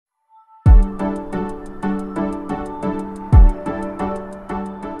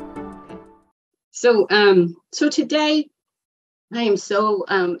So today I am so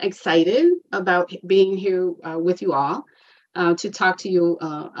excited about being here with you all to talk to you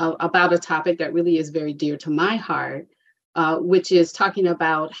about a topic that really is very dear to my heart, which is talking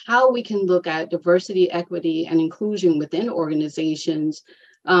about how we can look at diversity, equity, and inclusion within organizations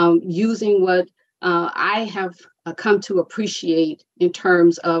using what I have come to appreciate in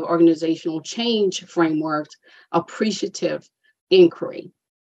terms of organizational change frameworks, appreciative inquiry.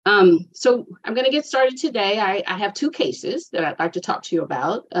 So I'm going to get started today. I have two cases that I'd like to talk to you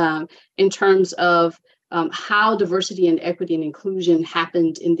about in terms of how diversity and equity and inclusion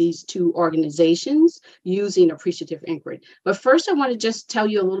happened in these two organizations using appreciative inquiry. But first, I want to just tell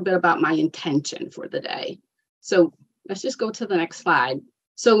you a little bit about my intention for the day. So let's just go to the next slide.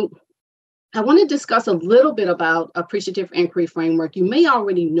 So I want to discuss a little bit about appreciative inquiry framework. You may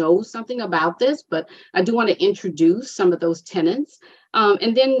already know something about this, but I do want to introduce some of those tenets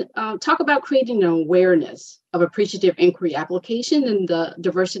and then talk about creating an awareness of appreciative inquiry application in the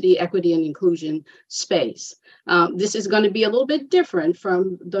diversity, equity, and inclusion space. This is going to be a little bit different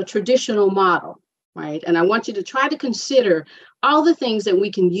from the traditional model, right? And I want you to try to consider all the things that we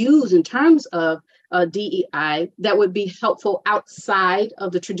can use in terms of DEI that would be helpful outside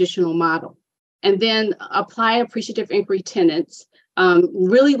of the traditional model. And then apply appreciative inquiry tenets,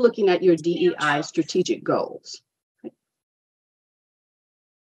 really looking at your DEI strategic goals.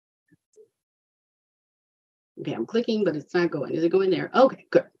 Okay, I'm clicking, but it's not going. Is it going there? Okay,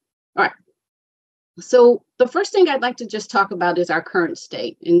 good. All right. So the first thing I'd like to just talk about is our current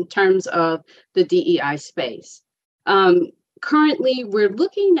state in terms of the DEI space. Currently, we're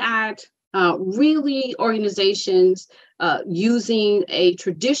looking at really organizations using a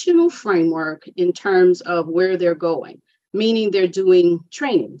traditional framework in terms of where they're going, meaning they're doing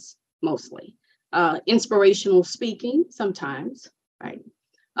trainings mostly, inspirational speaking sometimes, right?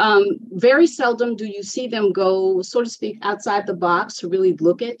 Very seldom do you see them go, so to speak, outside the box to really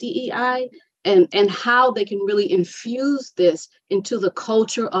look at DEI and how they can really infuse this into the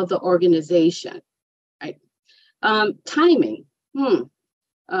culture of the organization, right? Timing.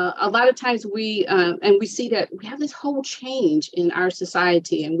 A lot of times we see that we have this whole change in our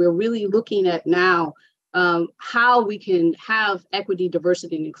society, and we're really looking at now how we can have equity,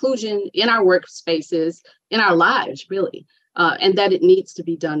 diversity, and inclusion in our workspaces, in our lives, really, and that it needs to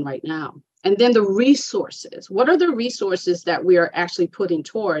be done right now. And then the resources. What are the resources that we are actually putting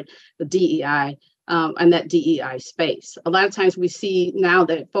toward the DEI and that DEI space? A lot of times we see now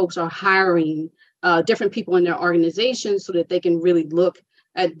that folks are hiring different people in their organizations so that they can really look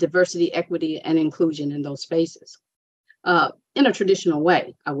at diversity, equity, and inclusion in those spaces in a traditional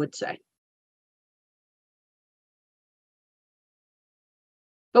way, I would say.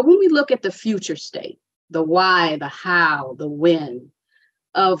 But when we look at the future state, the why, the how, the when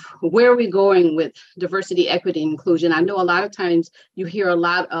of where we're going with diversity, equity, and inclusion, I know a lot of times you hear a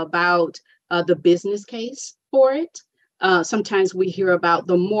lot about the business case for it. Sometimes we hear about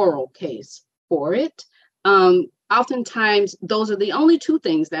the moral case for it. Oftentimes, those are the only two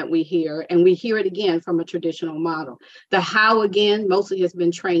things that we hear, and we hear it again from a traditional model. The how, again, mostly has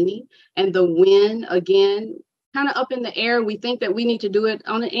been training, and the when, again, kind of up in the air. We think that we need to do it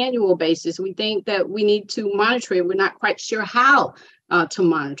on an annual basis. We think that we need to monitor it. We're not quite sure how to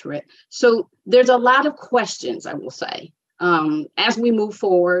monitor it. So there's a lot of questions, I will say, as we move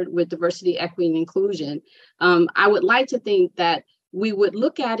forward with diversity, equity, and inclusion. I would like to think that we would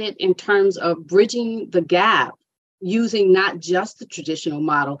look at it in terms of bridging the gap using not just the traditional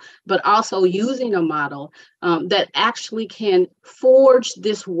model, but also using a model that actually can forge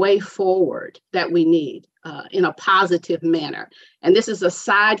this way forward that we need in a positive manner. And this is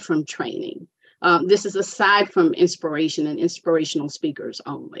aside from training. This is aside from inspiration and inspirational speakers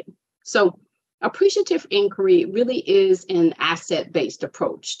only. So appreciative inquiry really is an asset-based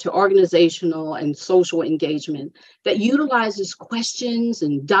approach to organizational and social engagement that utilizes questions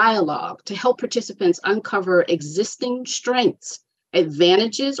and dialogue to help participants uncover existing strengths,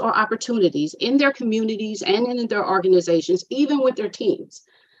 advantages, or opportunities in their communities and in their organizations, even with their teams.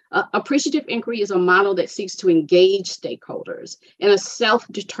 Appreciative inquiry is a model that seeks to engage stakeholders in a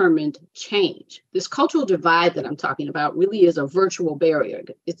self-determined change. This cultural divide that I'm talking about really is a virtual barrier.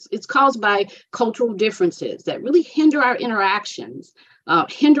 It's caused by cultural differences that really hinder our interactions,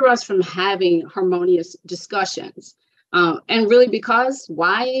 hinder us from having harmonious discussions. And really because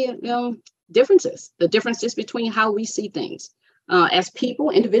why? Differences, the differences between how we see things as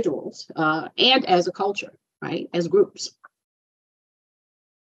people, individuals, and as a culture, right, as groups.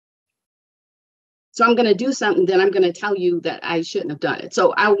 So I'm going to do something, then I'm going to tell you that I shouldn't have done it.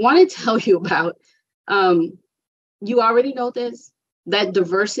 So I want to tell you about, you already know this, that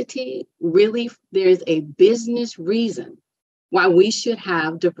diversity really, there's a business reason why we should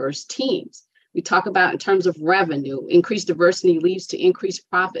have diverse teams. We talk about in terms of revenue, increased diversity leads to increased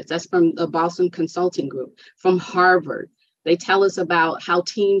profits. That's from the Boston Consulting Group, from Harvard. They tell us about how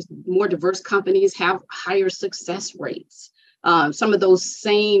teams, more diverse companies have higher success rates. Some of those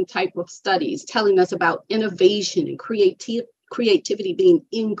same type of studies telling us about innovation and creativity being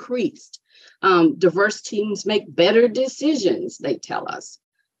increased. Diverse teams make better decisions, they tell us.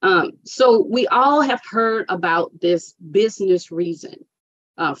 So we all have heard about this business reason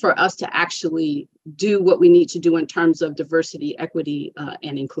for us to actually do what we need to do in terms of diversity, equity,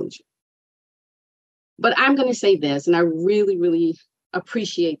 and inclusion. But I'm going to say this, and I really, really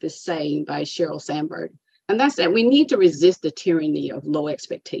appreciate this saying by Sheryl Sandberg, and that's that we need to resist the tyranny of low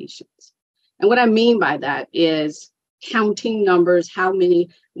expectations. And what I mean by that is counting numbers, how many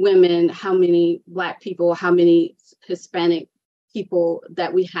women, how many Black people, how many Hispanic people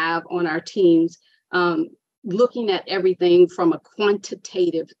that we have on our teams, looking at everything from a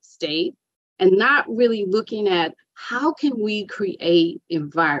quantitative state and not really looking at how can we create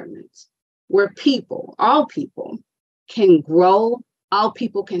environments where people, all people, can grow, all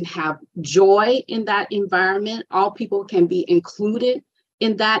people can have joy in that environment, all people can be included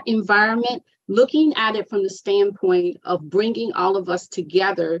in that environment, looking at it from the standpoint of bringing all of us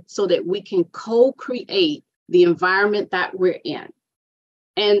together so that we can co-create the environment that we're in.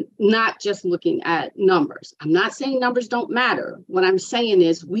 And not just looking at numbers. I'm not saying numbers don't matter. What I'm saying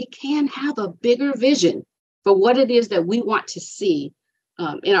is we can have a bigger vision for what it is that we want to see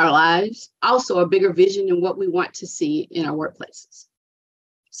in our lives, also a bigger vision in what we want to see in our workplaces.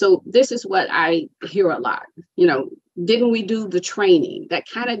 So this is what I hear a lot. You know, didn't we do the training? That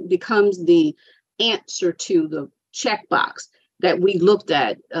kind of becomes the answer to the checkbox that we looked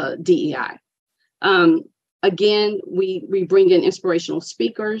at DEI. Again, we bring in inspirational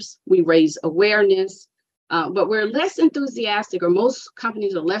speakers, we raise awareness, but we're less enthusiastic, or most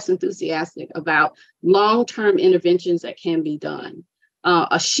companies are less enthusiastic about long-term interventions that can be done.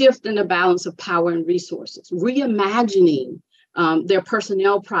 A shift in the balance of power and resources, reimagining their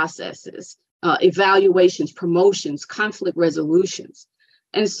personnel processes, evaluations, promotions, conflict resolutions.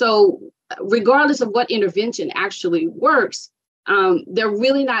 And so regardless of what intervention actually works, they're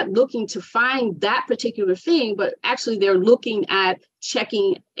really not looking to find that particular thing, but actually they're looking at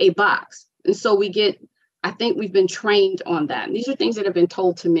checking a box. And so I think we've been trained on that. And these are things that have been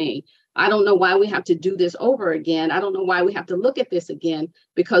told to me. I don't know why we have to do this over again. I don't know why we have to look at this again,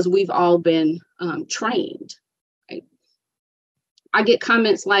 because we've all been trained. Right? I get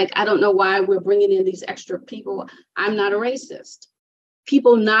comments like, I don't know why we're bringing in these extra people. I'm not a racist.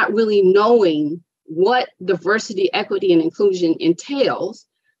 People not really knowing what diversity, equity, and inclusion entails,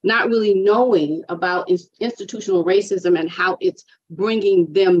 not really knowing about institutional racism and how it's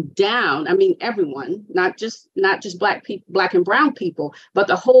bringing them down. I mean, everyone, not just Black people, Black and brown people, but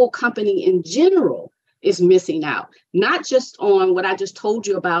the whole company in general is missing out, not just on what I just told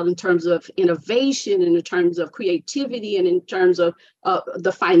you about in terms of innovation and in terms of creativity and in terms of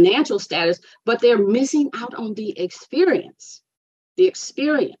the financial status, but they're missing out on the experience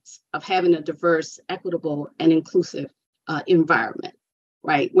of having a diverse, equitable, and inclusive environment,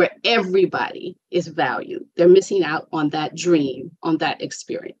 right? Where everybody is valued. They're missing out on that dream, on that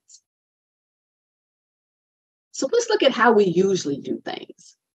experience. So let's look at how we usually do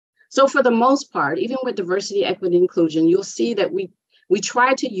things. So for the most part, even with diversity, equity, inclusion, you'll see that we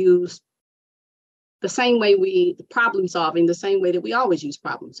try to use the same way problem solving, the same way that we always use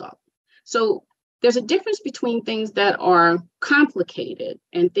problem solving. So there's a difference between things that are complicated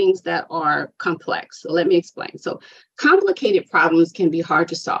and things that are complex. So let me explain. So complicated problems can be hard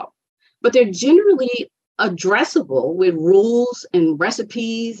to solve, but they're generally addressable with rules and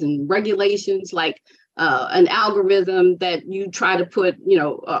recipes and regulations, like an algorithm that you try to put,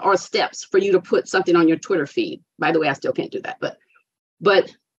 or steps for you to put something on your Twitter feed. By the way, I still can't do that,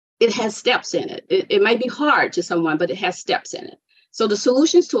 but it has steps in it. It might be hard to someone, but it has steps in it. So the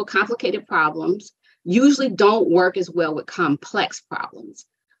solutions to complicated problems usually don't work as well with complex problems.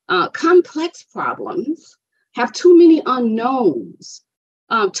 Complex problems have too many unknowns,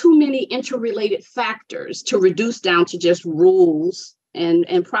 too many interrelated factors to reduce down to just rules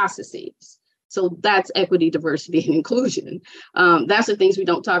and processes. So that's equity, diversity, and inclusion. That's the things we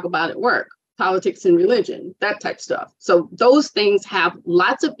don't talk about at work, politics and religion, that type stuff. So those things have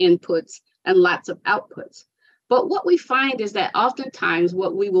lots of inputs and lots of outputs. But what we find is that oftentimes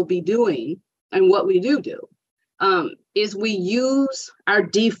what we will be doing, and what we do is we use our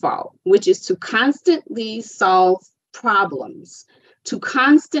default, which is to constantly solve problems, to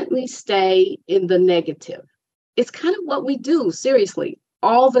constantly stay in the negative. it's kind of what we do, seriously,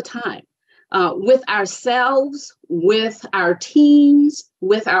 all the time. With ourselves, with our teams,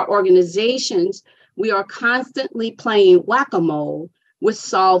 with our organizations, we are constantly playing whack-a-mole with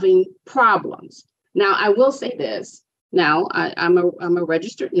solving problems. Now, I will say this. Now, I'm a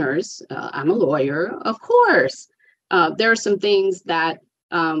registered nurse. I'm a lawyer, of course. There are some things that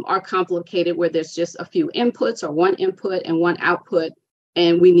are complicated where there's just a few inputs or one input and one output,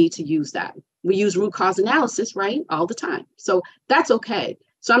 and we need to use that. We use root cause analysis, right, all the time. So that's okay.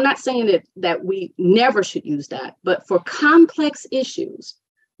 So I'm not saying that we never should use that, but for complex issues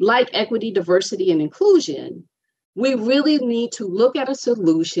like equity, diversity, and inclusion, we really need to look at a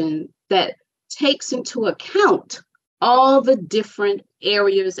solution that takes into account all the different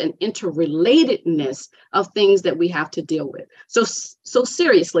areas and interrelatedness of things that we have to deal with. So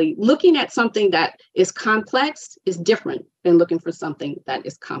seriously, looking at something that is complex is different than looking for something that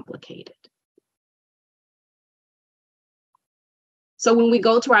is complicated. So when we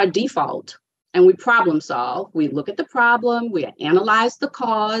go to our default and we problem solve, we look at the problem, we analyze the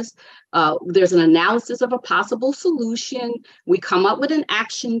cause, there's an analysis of a possible solution, we come up with an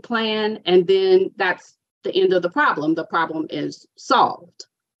action plan, and then that's the end of the problem. The problem is solved,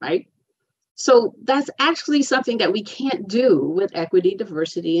 right? So that's actually something that we can't do with equity,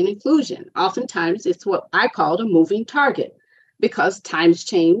 diversity, and inclusion. Oftentimes, it's what I call a moving target because times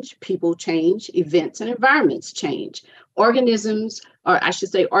change, people change, events and environments change. Organisms, or I should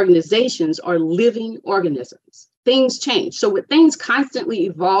say organizations, are living organisms. Things change. So with things constantly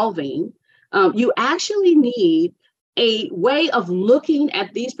evolving, you actually need a way of looking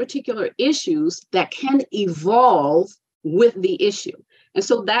at these particular issues that can evolve with the issue. And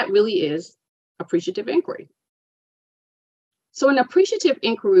so that really is appreciative inquiry. So in appreciative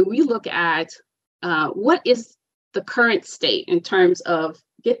inquiry, we look at what is the current state in terms of,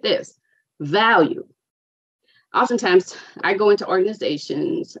 get this, value. Oftentimes, I go into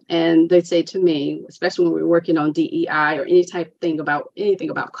organizations and they say to me, especially when we're working on DEI or any type of thing about anything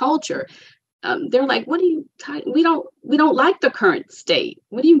about culture, they're like, "What do you? We don't like the current state.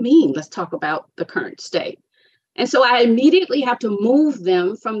 What do you mean? Let's talk about the current state." And so I immediately have to move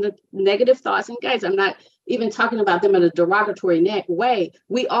them from the negative thoughts. And guys, I'm not even talking about them in a derogatory way.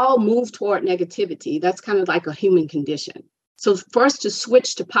 We all move toward negativity. That's kind of like a human condition. So for us to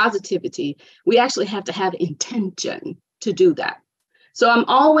switch to positivity, we actually have to have intention to do that. So I'm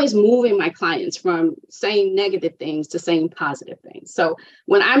always moving my clients from saying negative things to saying positive things. So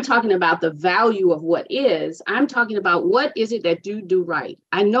when I'm talking about the value of what is, I'm talking about what is it that you do right.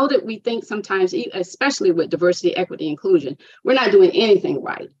 I know that we think sometimes, especially with diversity, equity, inclusion, we're not doing anything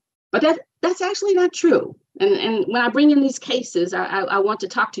right. But that's actually not true. And when I bring in these cases, I want to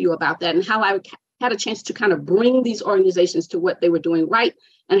talk to you about that and how I had a chance to kind of bring these organizations to what they were doing right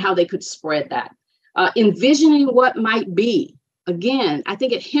and how they could spread that. Envisioning what might be. Again, I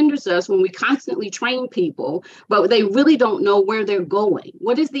think it hinders us when we constantly train people, but they really don't know where they're going.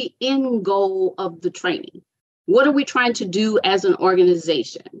 What is the end goal of the training? What are we trying to do as an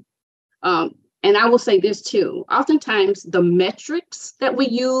organization? And I will say this too. Oftentimes, the metrics that we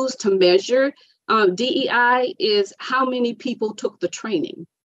use to measure DEI is how many people took the training.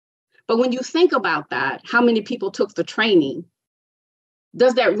 But when you think about that, how many people took the training,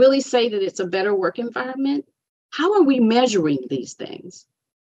 does that really say that it's a better work environment? How are we measuring these things?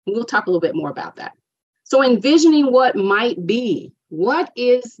 And we'll talk a little bit more about that. So envisioning what might be, what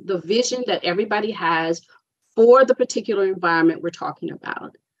is the vision that everybody has for the particular environment we're talking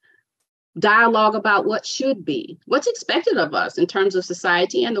about? Dialogue about what should be, what's expected of us in terms of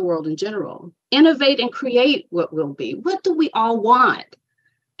society and the world in general. Innovate and create what will be. What do we all want?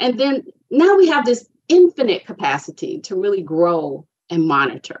 And then now we have this infinite capacity to really grow and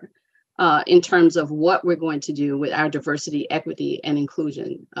monitor in terms of what we're going to do with our diversity, equity, and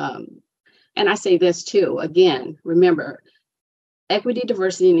inclusion. And I say this too, again, remember, equity,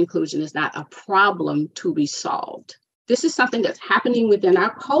 diversity, and inclusion is not a problem to be solved. This is something that's happening within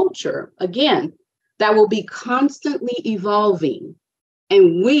our culture, again, that will be constantly evolving.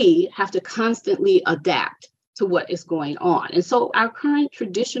 And we have to constantly adapt to what is going on. And so our current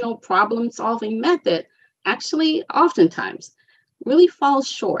traditional problem-solving method actually oftentimes really falls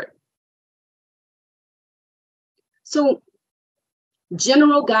short. So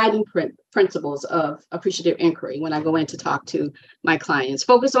general guiding principles of appreciative inquiry when I go in to talk to my clients,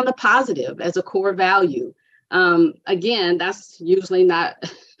 focus on the positive as a core value. Again, that's usually not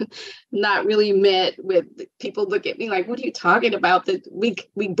really met with people look at me like, what are you talking about? That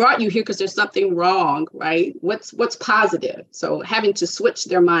we brought you here because there's something wrong, right? What's positive? So having to switch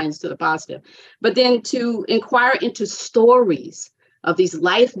their minds to the positive, but then to inquire into stories of these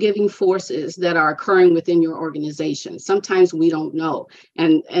life-giving forces that are occurring within your organization. Sometimes we don't know.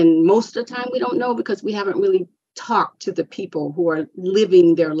 And most of the time we don't know because we haven't really talked to the people who are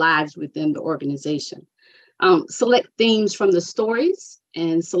living their lives within the organization. Select themes from the stories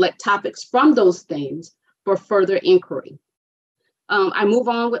and select topics from those themes for further inquiry. I move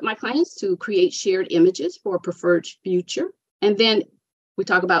on with my clients to create shared images for a preferred future. And then we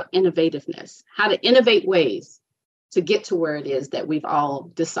talk about innovativeness, how to innovate ways to get to where it is that we've all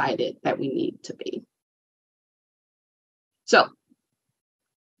decided that we need to be. So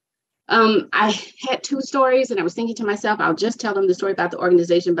I had two stories and I was thinking to myself, I'll just tell them the story about the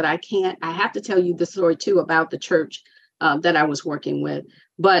organization, but I can't. I have to tell you the story too about the church that I was working with.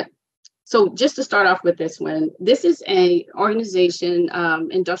 But so just to start off with this one, this is a organization,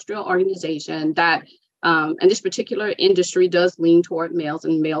 industrial organization that, and this particular industry does lean toward males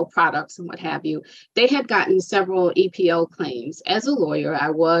and male products and what have you. They had gotten several EPO claims. As a lawyer, I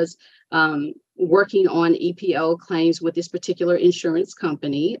was working on EPO claims with this particular insurance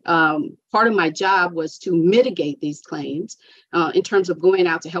company. Part of my job was to mitigate these claims in terms of going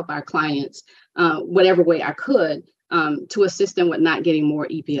out to help our clients whatever way I could. To assist them with not getting more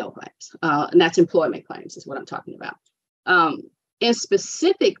EPO claims. And that's employment claims is what I'm talking about. In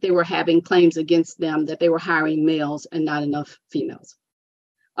specific, they were having claims against them that they were hiring males and not enough females.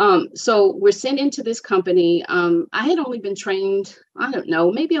 So we're sent into this company. I had only been trained, I don't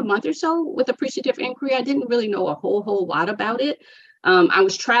know, maybe a month or so with appreciative inquiry. I didn't really know a whole lot about it. I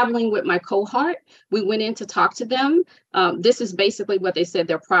was traveling with my cohort. We went in to talk to them. This is basically what they said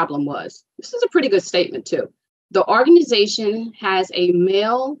their problem was. This is a pretty good statement too. The organization has a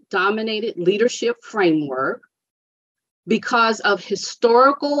male-dominated leadership framework because of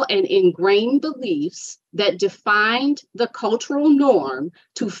historical and ingrained beliefs that defined the cultural norm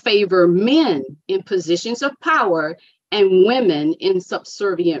to favor men in positions of power and women in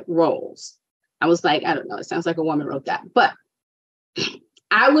subservient roles. I was like, I don't know, it sounds like a woman wrote that. But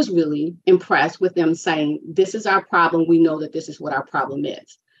I was really impressed with them saying, this is our problem. We know that this is what our problem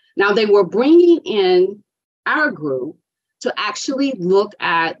is. Now, they were bringing in our group to actually look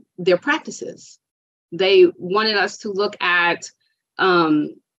at their practices. They wanted us to look at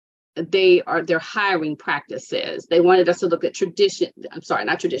their hiring practices. They wanted us to look at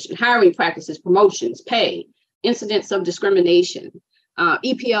hiring practices, promotions, pay, incidents of discrimination,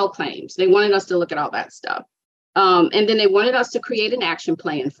 EPL claims. They wanted us to look at all that stuff. And then they wanted us to create an action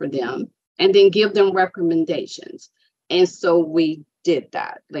plan for them and then give them recommendations. And so we did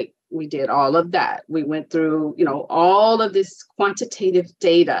that. We did all of that. We went through, all of this quantitative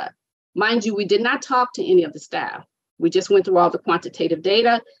data. Mind you, we did not talk to any of the staff. We just went through all the quantitative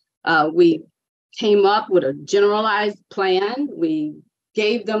data. We came up with a generalized plan. We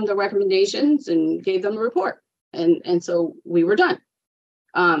gave them the recommendations and gave them the report. And so we were done.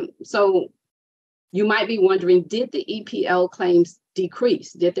 So you might be wondering, did the EPL claims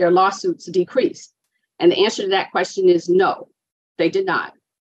decrease? Did their lawsuits decrease? And the answer to that question is no, they did not.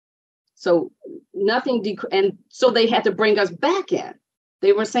 So nothing, and so they had to bring us back in.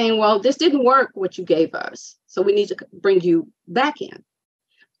 They were saying, well, this didn't work, what you gave us. So we need to bring you back in.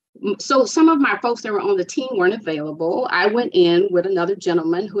 So some of my folks that were on the team weren't available. I went in with another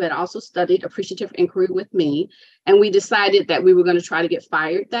gentleman who had also studied appreciative inquiry with me. And we decided that we were going to try to get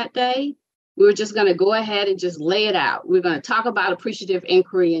fired that day. We were just going to go ahead and just lay it out. We're going to talk about appreciative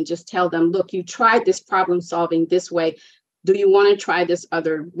inquiry and just tell them, look, you tried this problem solving this way. Do you want to try this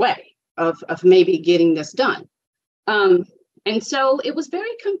other way of maybe getting this done? And so it was very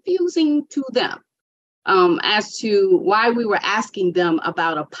confusing to them as to why we were asking them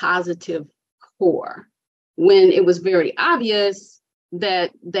about a positive core when it was very obvious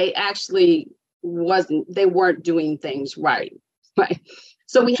that they actually weren't doing things right.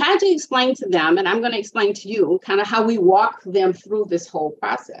 So we had to explain to them, and I'm going to explain to you kind of how we walk them through this whole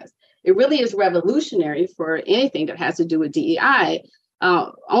process. It really is revolutionary for anything that has to do with DEI,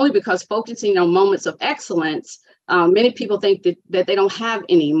 only because focusing on moments of excellence, many people think that they don't have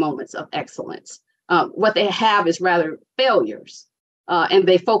any moments of excellence. What they have is rather failures, and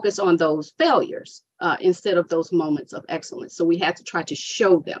they focus on those failures instead of those moments of excellence. So we had to try to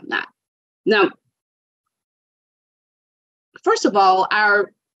show them that. Now, first of all,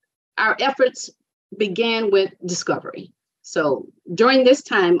 our efforts began with discovery. So during this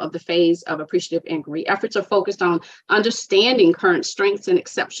time of the phase of appreciative inquiry, efforts are focused on understanding current strengths and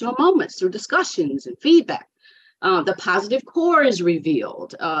exceptional moments through discussions and feedback. The positive core is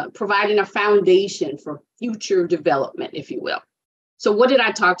revealed, providing a foundation for future development, if you will. So what did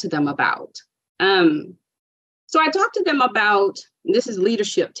I talk to them about? So I talked to them about, this is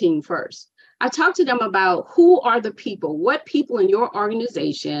leadership team first. I talked to them about who are the people, what people in your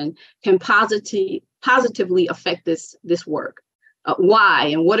organization can positively affect this work. Why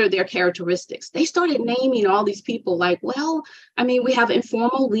and what are their characteristics? They started naming all these people like, well, I mean, we have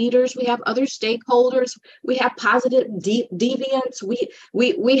informal leaders, we have other stakeholders, we have positive deviants,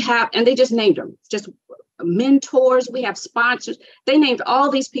 we have, and they just named them, just mentors, we have sponsors. They named all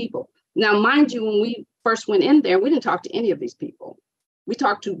these people. Now, mind you, when we first went in there, we didn't talk to any of these people. We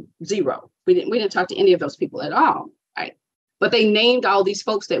talked to zero. We didn't talk to any of those people at all, right? But they named all these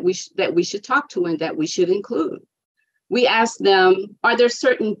folks that we should talk to and that we should include. We asked them, are there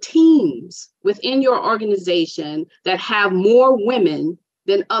certain teams within your organization that have more women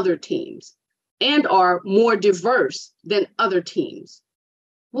than other teams and are more diverse than other teams?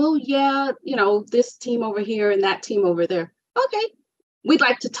 Well, yeah, this team over here and that team over there. Okay, we'd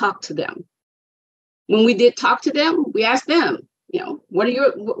like to talk to them. When we did talk to them, we asked them, why do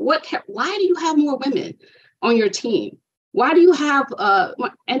you have more women on your team? Why do you have,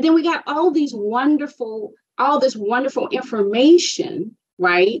 and then we got all this wonderful information,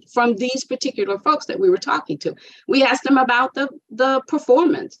 right, from these particular folks that we were talking to. We asked them about the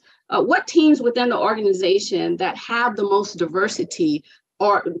performance. What teams within the organization that have the most diversity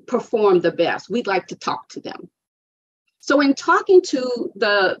or perform the best? We'd like to talk to them. So in talking to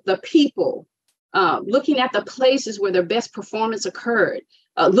the people, looking at the places where their best performance occurred,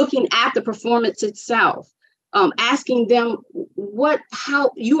 looking at the performance itself, asking them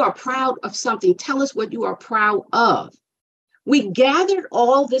how you are proud of something. Tell us what you are proud of. We gathered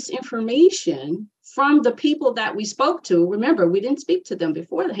all this information from the people that we spoke to. Remember, we didn't speak to them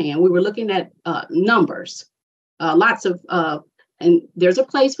beforehand. We were looking at numbers, lots of, and there's a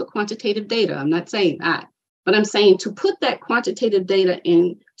place for quantitative data. I'm not saying that, but I'm saying to put that quantitative data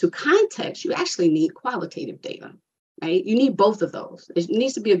into context, you actually need qualitative data, right? You need both of those. It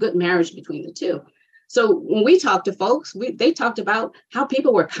needs to be a good marriage between the two. So when we talked to folks, they talked about how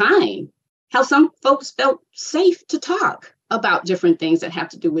people were kind, how some folks felt safe to talk about different things that have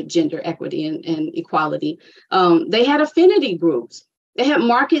to do with gender equity and equality. They had affinity groups. They had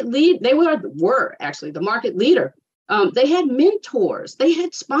they were actually the market leader. They had mentors. They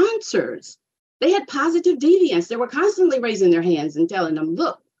had sponsors. They had positive deviants. They were constantly raising their hands and telling them,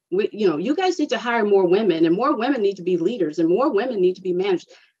 look, you guys need to hire more women, and more women need to be leaders, and more women need to be managed.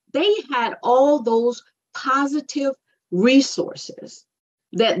 They had all those positive resources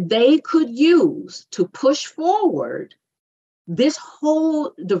that they could use to push forward this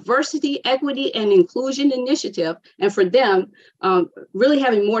whole diversity, equity, and inclusion initiative. And for them, really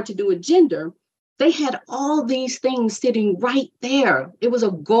having more to do with gender, they had all these things sitting right there. It was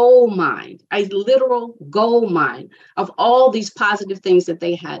a gold mine, a literal gold mine of all these positive things that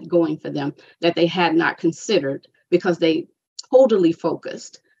they had going for them that they had not considered because they totally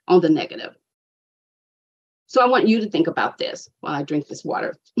focused on the negative. So I want you to think about this while I drink this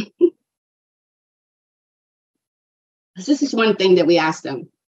water. This is one thing that we asked them.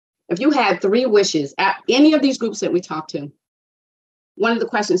 If you had 3 wishes at any of these groups that we talked to, one of the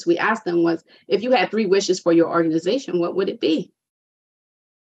questions we asked them was, if you had 3 wishes for your organization, what would it be?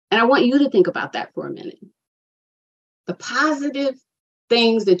 And I want you to think about that for a minute. The positive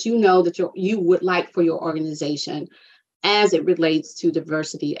things that that you would like for your organization as it relates to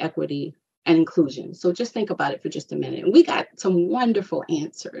diversity, equity, and inclusion. So just think about it for just a minute. And we got some wonderful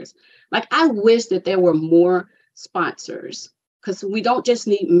answers. Like, I wish that there were more sponsors, because we don't just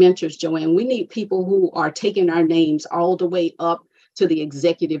need mentors, Joann. We need people who are taking our names all the way up to the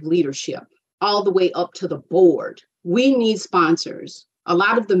executive leadership, all the way up to the board. We need sponsors. A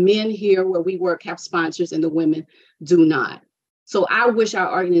lot of the men here where we work have sponsors and the women do not. So I wish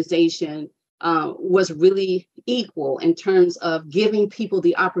our organization was really equal in terms of giving people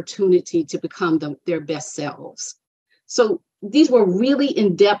the opportunity to become their best selves. So these were really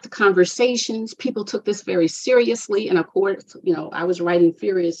in-depth conversations. People took this very seriously. And of course, I was writing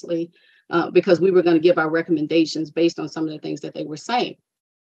furiously because we were going to give our recommendations based on some of the things that they were saying.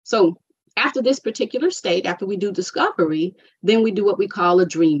 So after this particular state, after we do discovery, then we do what we call a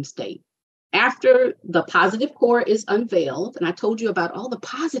dream state. After the positive core is unveiled, and I told you about all the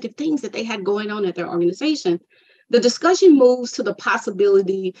positive things that they had going on at their organization, the discussion moves to the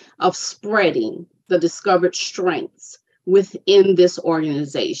possibility of spreading the discovered strengths within this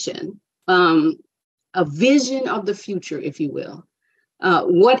organization, a vision of the future, if you will.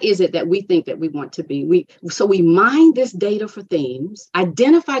 What is it that we think that we want to be? So we mine this data for themes,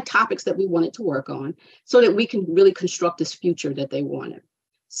 identify topics that we wanted to work on so that we can really construct this future that they wanted.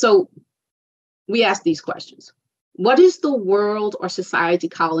 So we ask these questions. What is the world or society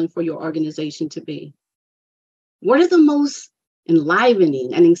calling for your organization to be? What are the most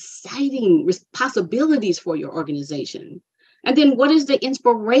enlivening and exciting possibilities for your organization? And then what is the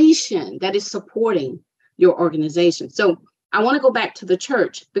inspiration that is supporting your organization? So I want to go back to the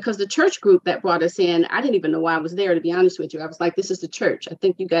church, because the church group that brought us in, I didn't even know why I was there, to be honest with you. I was like, this is the church. I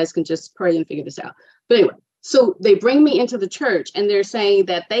think you guys can just pray and figure this out. But anyway, so they bring me into the church and they're saying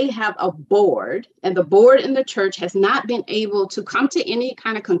that they have a board, and the board in the church has not been able to come to any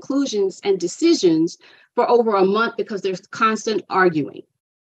kind of conclusions and decisions for over a month because there's constant arguing.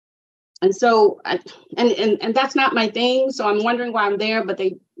 And so, and that's not my thing. So I'm wondering why I'm there, but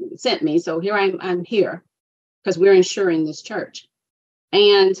they sent me. So here I'm here because we're insuring this church.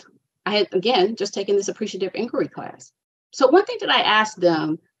 And I had, again, just taken this appreciative inquiry class. So one thing that I asked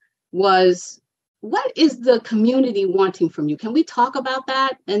them was, what is the community wanting from you? Can we talk about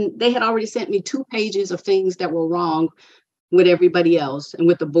that? And they had already sent me 2 pages of things that were wrong with everybody else and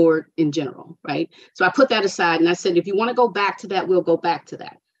with the board in general, right? So I put that aside and I said, if you want to go back to that, we'll go back to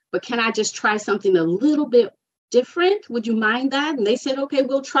that. But can I just try something a little bit different? Would you mind that? And they said, okay,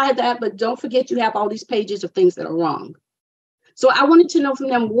 we'll try that, but don't forget you have all these pages of things that are wrong. So I wanted to know from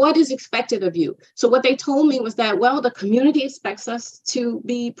them, what is expected of you? So what they told me was that, well, the community expects us to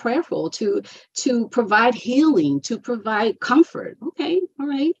be prayerful, to provide healing, to provide comfort. Okay, all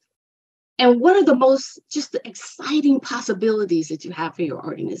right. And what are the most just the exciting possibilities that you have for your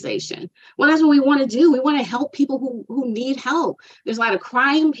organization? Well, that's what we want to do. We want to help people who need help. There's a lot of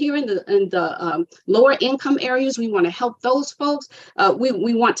crime here in the lower income areas. We want to help those folks.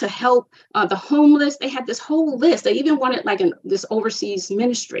 We want to help the homeless. They had this whole list. They even wanted this overseas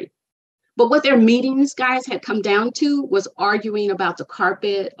ministry. But what their meetings, guys, had come down to was arguing about the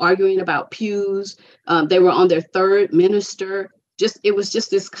carpet, arguing about pews. They were on their 3rd minister. It was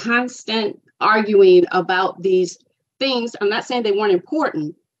just this constant arguing about these things. I'm not saying they weren't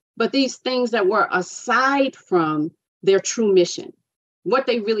important, but these things that were aside from their true mission, what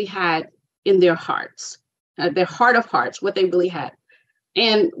they really had in their hearts, their heart of hearts, what they really had.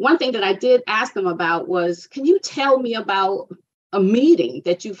 And one thing that I did ask them about was, can you tell me about a meeting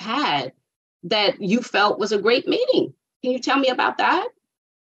that you've had that you felt was a great meeting? Can you tell me about that?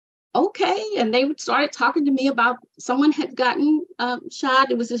 Okay. And they started talking to me about someone had gotten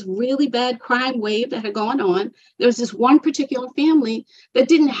shot. It was this really bad crime wave that had gone on. There was this one particular family that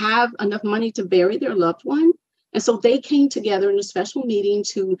didn't have enough money to bury their loved one. And so they came together in a special meeting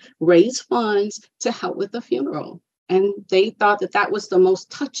to raise funds to help with the funeral. And they thought that that was the most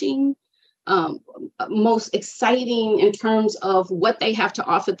touching, most exciting in terms of what they have to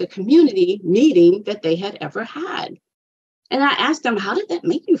offer the community meeting that they had ever had. And I asked them, how did that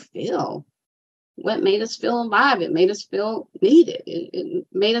make you feel? What made us feel alive? It made us feel needed. It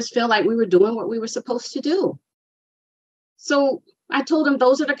made us feel like we were doing what we were supposed to do. So I told them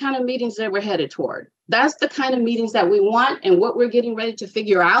those are the kind of meetings that we're headed toward. That's the kind of meetings that we want. And what we're getting ready to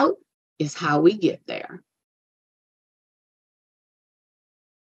figure out is how we get there.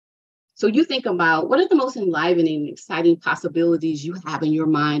 So you think about, what are the most enlivening, exciting possibilities you have in your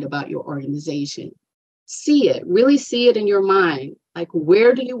mind about your organization? See it, really see it in your mind. Like,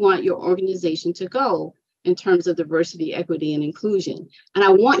 where do you want your organization to go in terms of diversity, equity, and inclusion? And I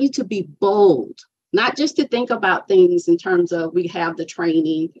want you to be bold, not just to think about things in terms of we have the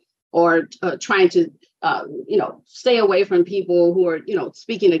training or trying to, stay away from people who are,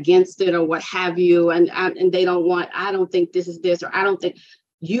 speaking against it or what have you. And they don't want, I don't think this is this, or I don't think.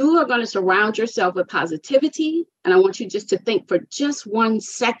 You are going to surround yourself with positivity. And I want you just to think for just 1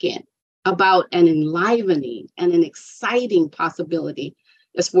 second about an enlivening and an exciting possibility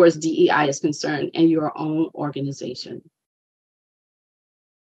as far as DEI is concerned in your own organization.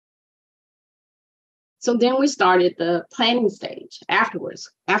 So then we started the planning stage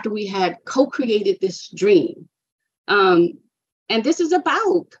afterwards, after we had co-created this dream. And this is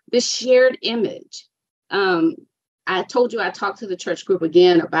about this shared image. I told you I talked to the church group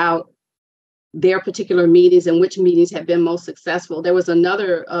again about their particular meetings and which meetings have been most successful. There was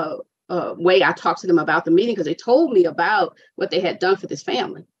another way I talked to them about the meeting because they told me about what they had done for this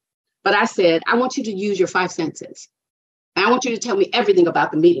family. But I said, I want you to use your 5 senses. And I want you to tell me everything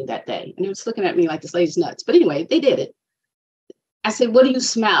about the meeting that day. And they were just looking at me like this lady's nuts. But anyway, they did it. I said, what do you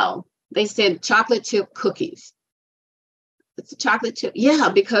smell? They said chocolate chip cookies. It's a chocolate chip. Yeah,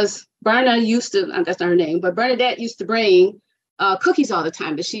 because Berna used to, that's not her name, but Bernadette used to bring cookies all the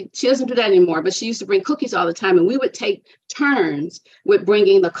time, but she doesn't do that anymore, but she used to bring cookies all the time. And we would take turns with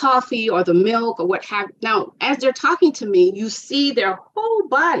bringing the coffee or the milk or what have. Now, as they're talking to me, you see their whole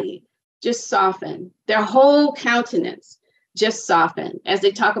body just soften, their whole countenance just soften as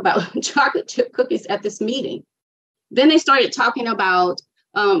they talk about chocolate chip cookies at this meeting. Then they started talking about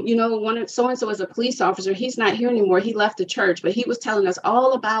So-and-so is a police officer. He's not here anymore. He left the church, but he was telling us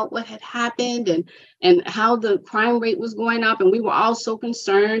all about what had happened and how the crime rate was going up. And we were all so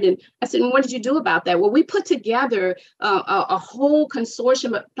concerned. And I said, what did you do about that? Well, we put together a whole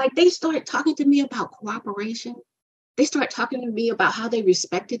consortium. Like, they started talking to me about cooperation. They started talking to me about how they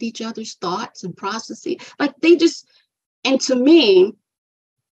respected each other's thoughts and processes. And to me,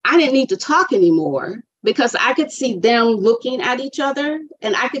 I didn't need to talk anymore, because I could see them looking at each other,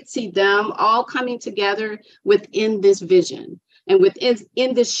 and I could see them all coming together within this vision and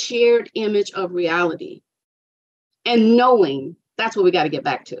in this shared image of reality, and knowing that's what we got to get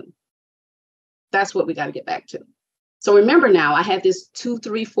back to. That's what we got to get back to. So remember, now I had this 2,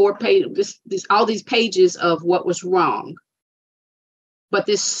 3, 4 page, all these pages of what was wrong. But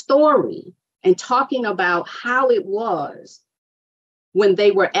this story and talking about how it was when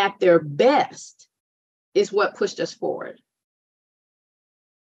they were at their best is what pushed us forward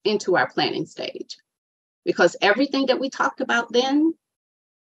into our planning stage. Because everything that we talked about then,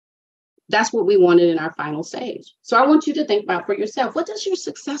 that's what we wanted in our final stage. So I want you to think about for yourself, what does your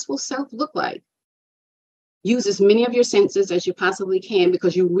successful self look like? Use as many of your senses as you possibly can,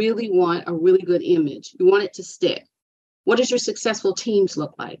 because you really want a really good image. You want it to stick. What does your successful teams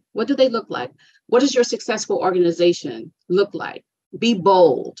look like? What do they look like? What does your successful organization look like? Be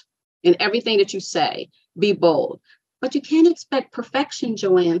bold in everything that you say. Be bold. But you can't expect perfection,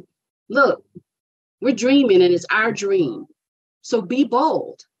 Joann. Look, we're dreaming, and it's our dream. So be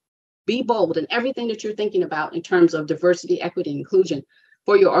bold. Be bold in everything that you're thinking about in terms of diversity, equity, and inclusion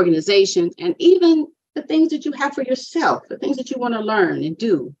for your organization, and even the things that you have for yourself, the things that you want to learn and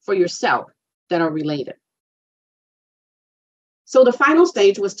do for yourself that are related. So the final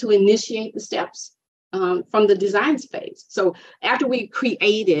stage was to initiate the steps from the design phase. So after we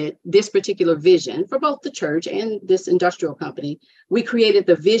created this particular vision for both the church and this industrial company, we created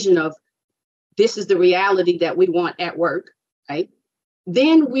the vision of this is the reality that we want at work, right?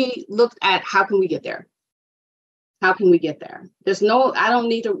 Then we looked at how can we get there? How can we get there? We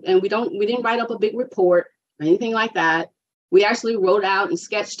didn't write up a big report or anything like that. We actually wrote out and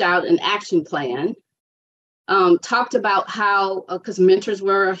sketched out an action plan. Talked about how, because mentors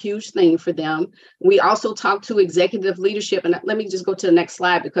were a huge thing for them. We also talked to executive leadership. And let me just go to the next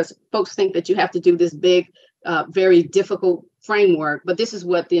slide, because folks think that you have to do this big, very difficult framework. But this is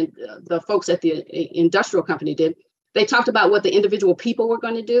what the folks at the industrial company did. They talked about what the individual people were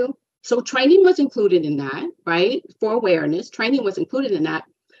going to do. So training was included in that, right? For awareness, training was included in that.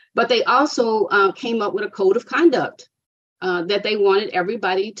 But they also came up with a code of conduct that they wanted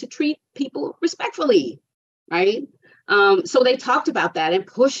everybody to treat people respectfully. Right. So they talked about that and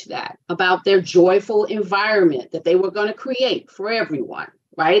pushed that about their joyful environment that they were going to create for everyone.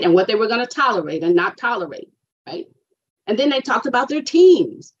 Right. And what they were going to tolerate and not tolerate. Right. And then they talked about their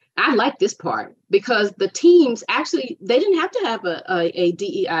teams. I like this part, because the teams actually, they didn't have to have a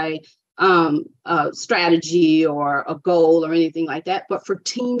DEI strategy or a goal or anything like that. But for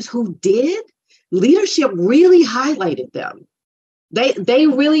teams who did, leadership really highlighted them. They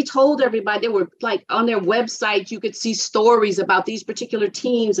really told everybody. They were like on their website, you could see stories about these particular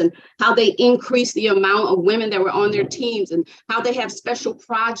teams and how they increased the amount of women that were on their teams and how they have special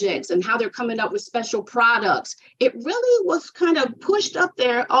projects and how they're coming up with special products. It really was kind of pushed up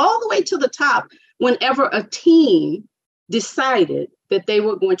there all the way to the top whenever a team decided that they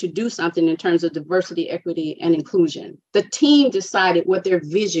were going to do something in terms of diversity, equity, and inclusion. The team decided what their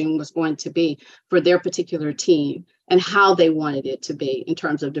vision was going to be for their particular team and how they wanted it to be in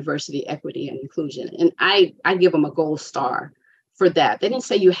terms of diversity, equity, and inclusion. And I give them a gold star for that. They didn't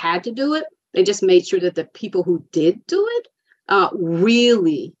say you had to do it. They just made sure that the people who did do it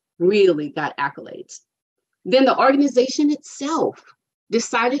really, really got accolades. Then the organization itself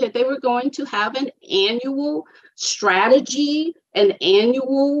decided that they were going to have an annual strategy, an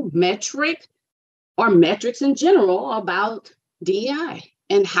annual metric, or metrics in general about DEI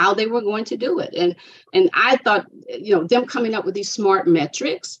and how they were going to do it. And I thought, them coming up with these smart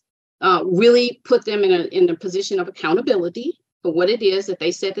metrics really put them in a position of accountability for what it is that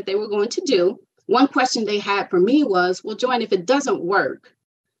they said that they were going to do. One question they had for me was, well, Joann, if it doesn't work,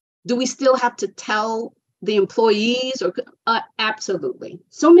 do we still have to tell the employees? Or absolutely.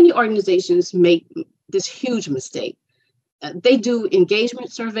 So many organizations make this huge mistake. They do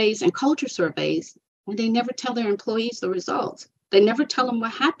engagement surveys and culture surveys, and they never tell their employees the results. They never tell them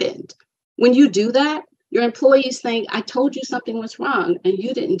what happened. When you do that, your employees think, I told you something was wrong, and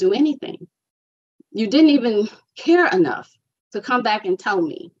you didn't do anything. You didn't even care enough to come back and tell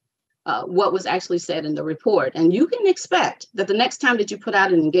me what was actually said in the report. And you can expect that the next time that you put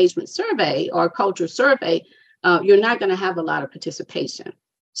out an engagement survey or a culture survey, you're not going to have a lot of participation.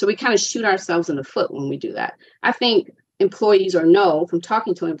 So we kind of shoot ourselves in the foot when we do that. I think employees know from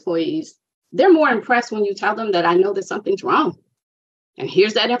talking to employees, they're more impressed when you tell them that I know that something's wrong. And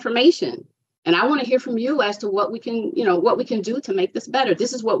here's that information. And I want to hear from you as to what we can do to make this better.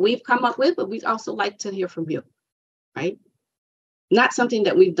 This is what we've come up with, but we'd also like to hear from you, right? Not something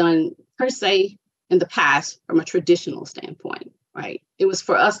that we've done per se in the past from a traditional standpoint, right? It was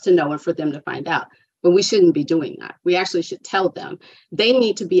for us to know and for them to find out, but we shouldn't be doing that. We actually should tell them they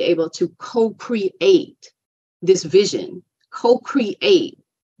need to be able to co-create this vision, co-create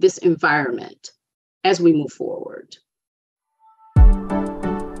this environment as we move forward.